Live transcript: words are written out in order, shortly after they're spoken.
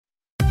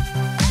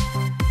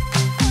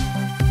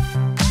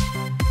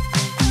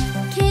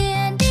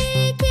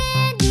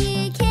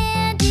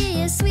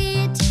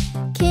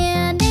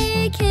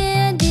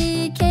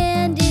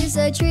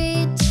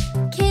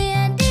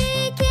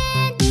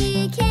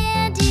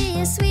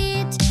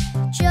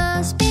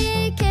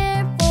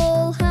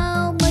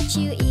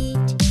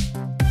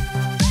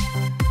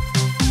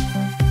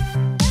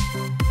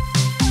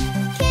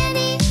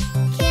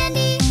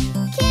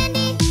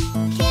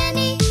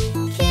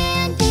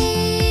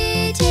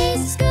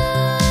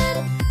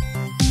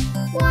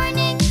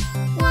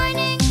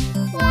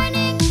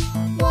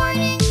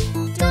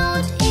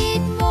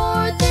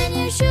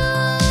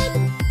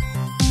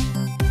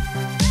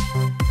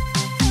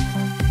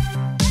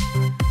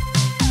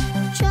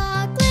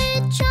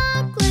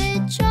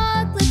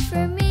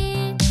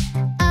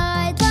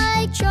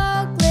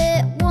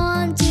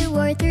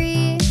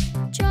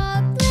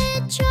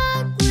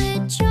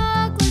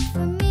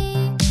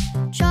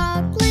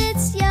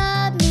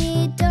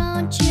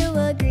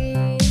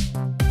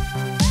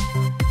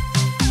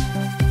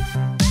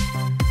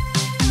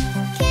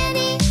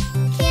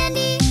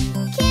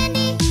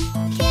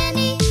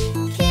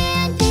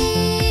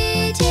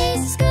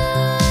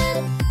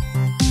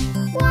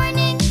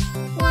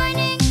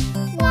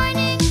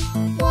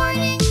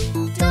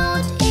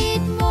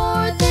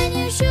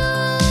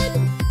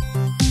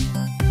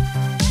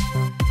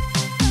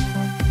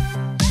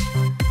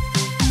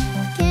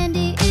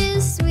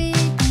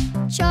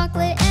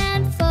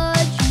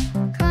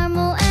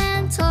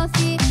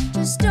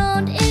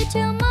don't eat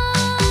too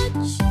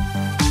much.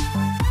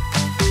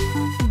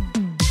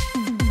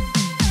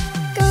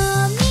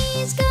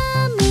 Gummies,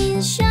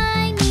 gummies,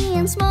 shiny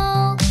and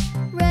small.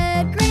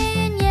 Red,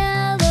 green,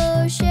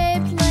 yellow,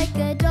 shaped like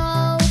a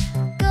doll.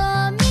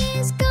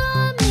 Gummies,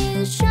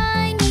 gummies,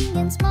 shiny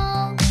and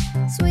small.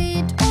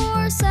 Sweet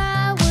or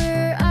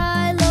sour,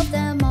 I love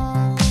them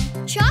all.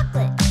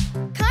 Chocolate,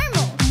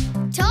 caramel,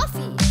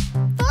 toffee,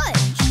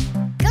 fudge.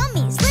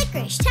 Gummies,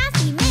 licorice,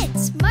 taffy,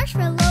 mints,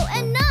 marshmallow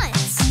and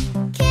nuts.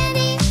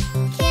 Candy,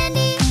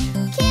 candy,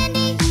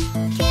 candy,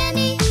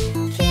 candy,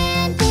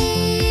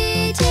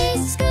 candy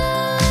tastes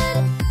good.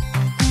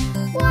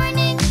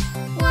 Warning,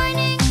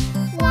 warning,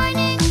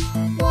 warning,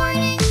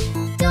 warning.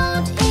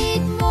 Don't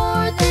eat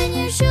more than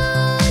you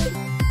should.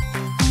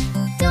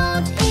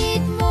 Don't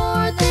eat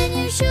more than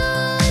you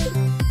should.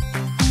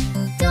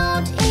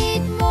 Don't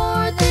eat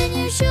more than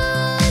you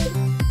should.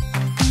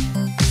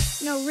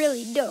 No,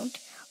 really don't,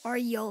 or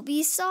you'll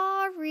be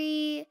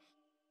sorry.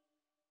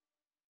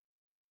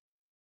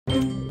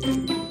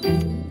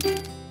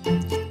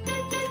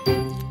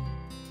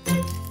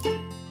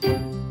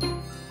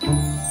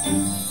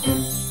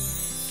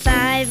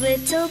 Five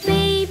little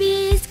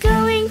babies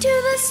going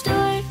to the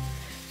store.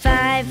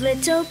 Five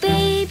little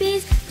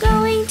babies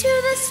going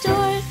to the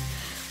store.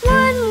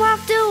 One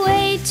walked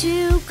away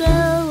to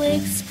go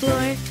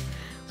explore.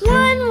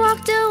 One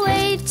walked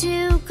away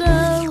to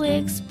go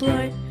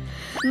explore.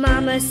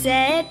 Mama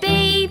said,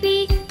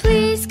 baby,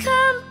 please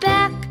come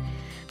back.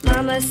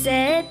 Mama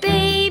said,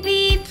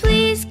 baby,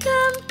 please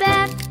come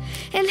back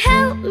and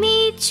help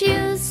me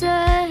choose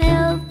a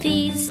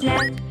healthy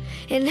snack.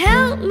 And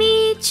help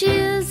me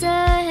choose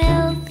a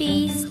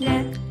healthy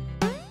snack.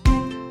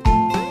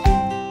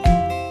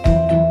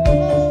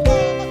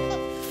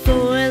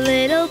 Four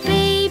little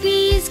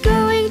babies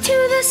going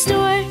to the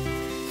store.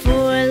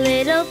 Four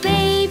little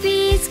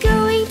babies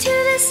going to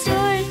the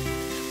store.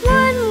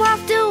 One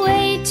walked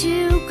away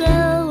to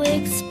go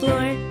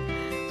explore.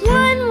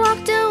 One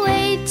walked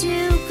away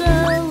to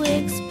go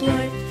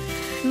explore.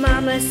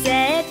 Mama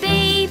said,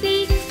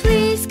 baby,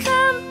 please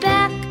come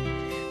back.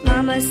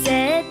 Mama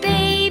said,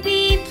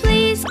 baby,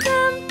 please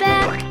come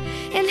back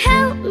and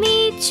help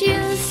me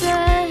choose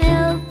a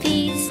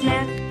healthy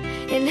snack.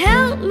 And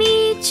help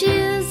me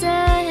choose a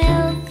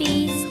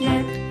healthy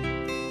snack.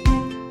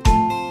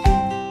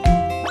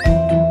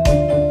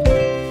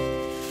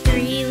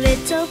 Three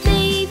little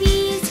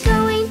babies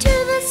going to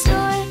the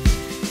store.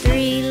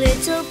 Three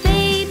little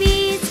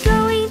babies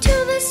going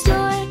to the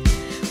store.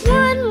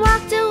 One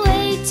walked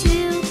away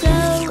to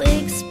go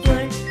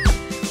explore.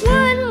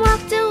 One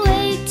walked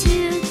away to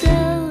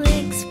go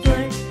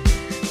explore.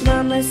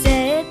 Mama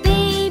said,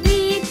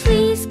 baby,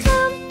 please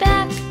come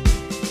back.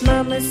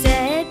 Mama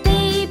said,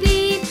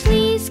 baby,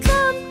 please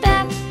come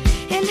back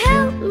and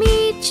help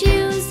me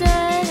choose a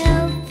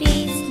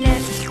healthy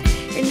snack.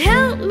 And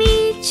help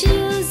me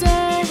choose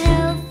a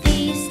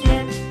healthy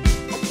snack.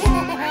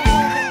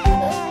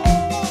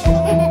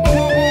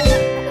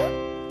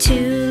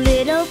 Two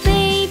little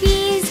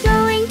babies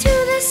going to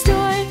the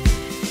store.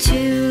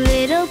 Two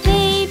little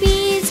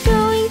babies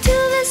going to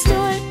the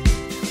store.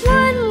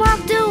 One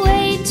walked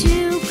away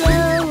to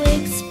go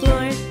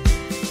explore.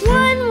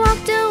 One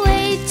walked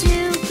away to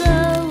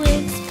go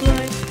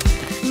explore.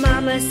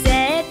 Mama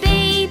said,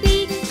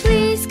 baby,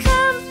 please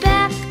come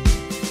back.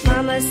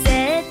 Mama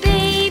said,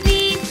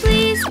 baby,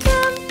 please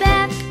come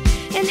back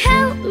and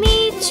help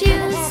me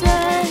choose a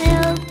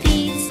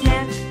healthy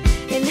snack.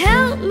 And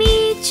help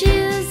me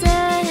choose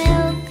a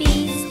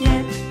healthy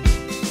snack.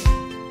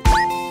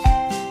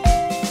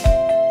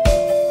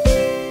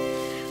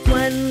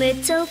 One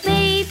little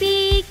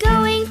baby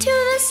going to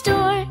the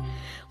store.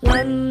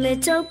 One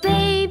little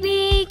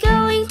baby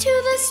going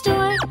to the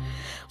store.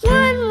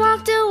 One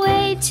walked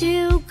away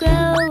to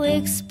go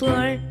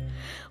explore.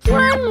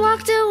 One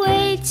walked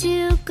away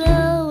to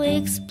go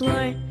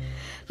explore.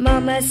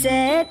 Mama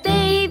said,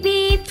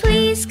 baby,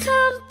 please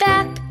come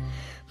back.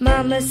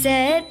 Mama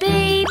said,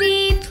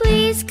 baby,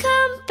 please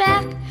come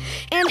back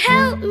and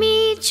help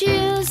me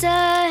choose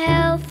a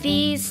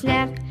healthy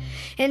snack.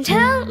 And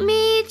help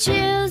me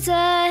choose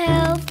a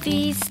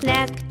healthy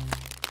snack.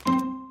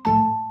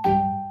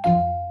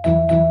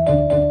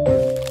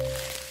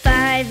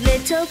 Five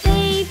little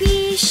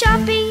babies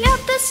shopping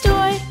at the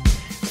store.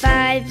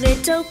 Five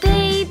little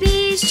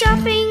babies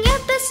shopping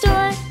at the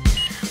store.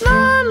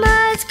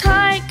 Mama's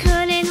cart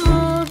couldn't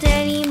hold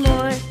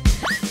anymore.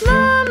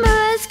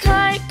 Mama's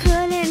cart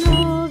couldn't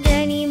hold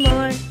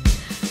anymore.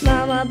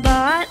 Mama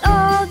bought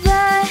all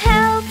the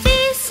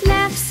healthy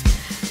snacks.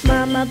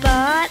 Mama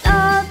bought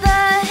all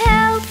the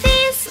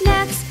healthy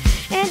snacks.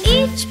 And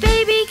each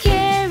baby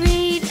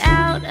carried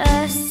out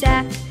a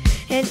sack.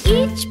 And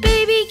each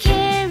baby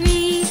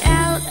carried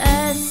out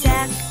a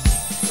sack.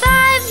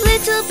 Five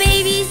little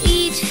babies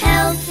eat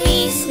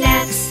healthy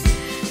snacks.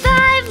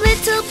 Five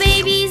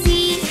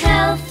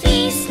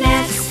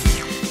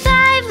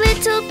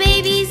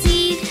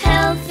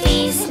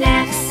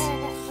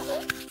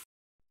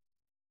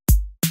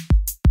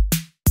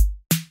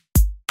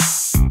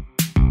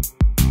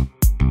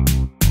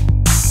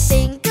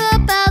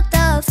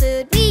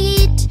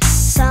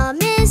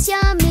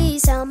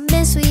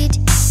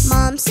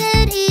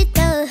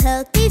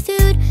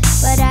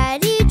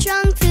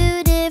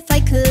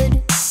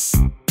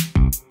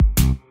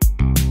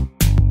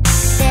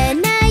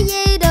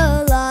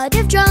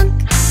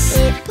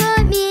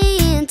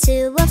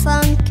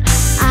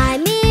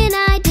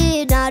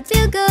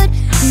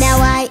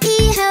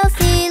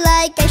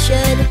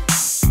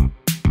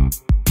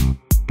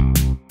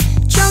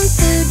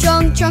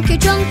junky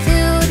junk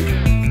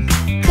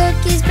food.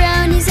 Cookies,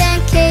 brownies,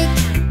 and cake.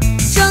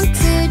 Junk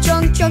food,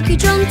 junky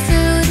junk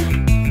food.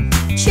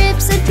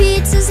 Chips and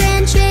pizzas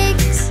and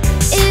shakes.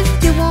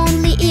 If you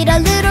only eat a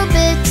little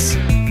bit,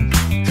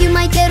 you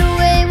might get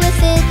away with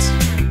it.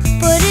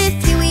 But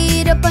if you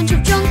eat a bunch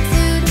of junk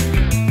food,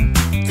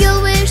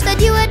 you'll wish that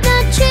you had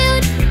not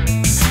chewed.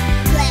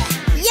 Blech,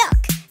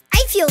 yuck,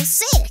 I feel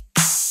sick.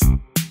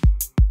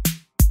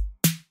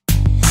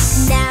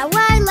 Now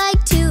I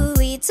like to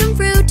eat some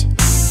fruit.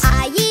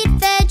 I eat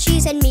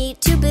veggies and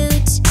meat to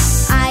boot.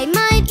 I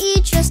might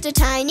eat just a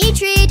tiny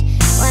treat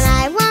when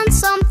I want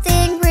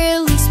something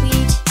really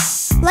sweet,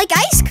 like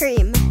ice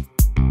cream.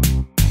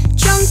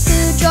 Junk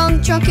food,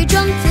 junky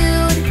junk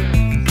food.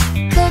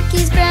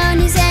 Cookies,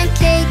 brownies, and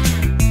cake.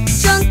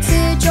 Junk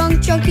food,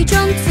 junky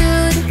junk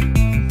food.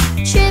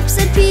 Chips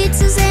and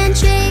pizzas and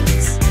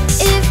shakes.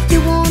 If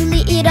you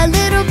only eat a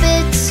little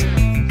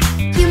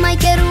bit, you might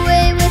get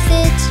away with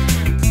it.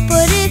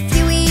 But if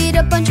you eat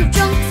a bunch of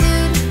junk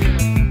food,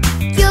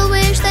 you'll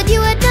wish that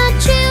you had not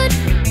chewed.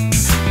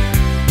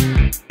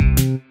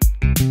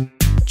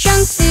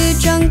 Junk food,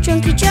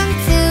 junky junk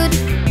food.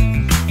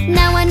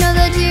 Now I know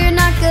that you're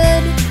not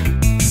good.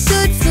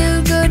 Good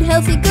food, good,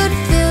 healthy, good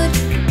food.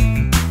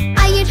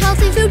 I eat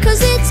healthy food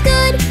 'cause it's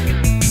good.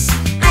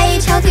 I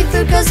eat healthy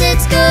food 'cause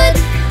it's good.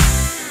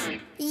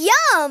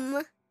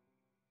 Yum!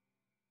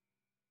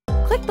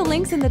 Click the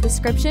links in the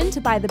description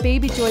to buy the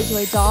Baby Joy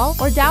Joy doll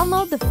or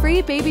download the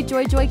free Baby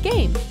Joy Joy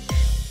game.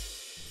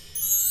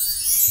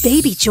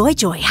 Baby Joy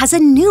Joy has a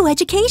new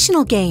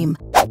educational game.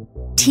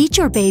 Teach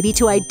your baby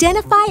to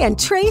identify and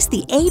trace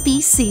the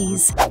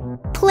ABCs.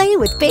 Play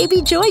with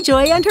Baby Joy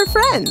Joy and her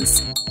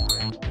friends.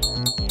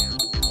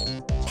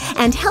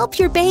 And help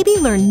your baby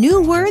learn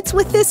new words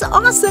with this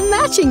awesome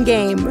matching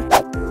game.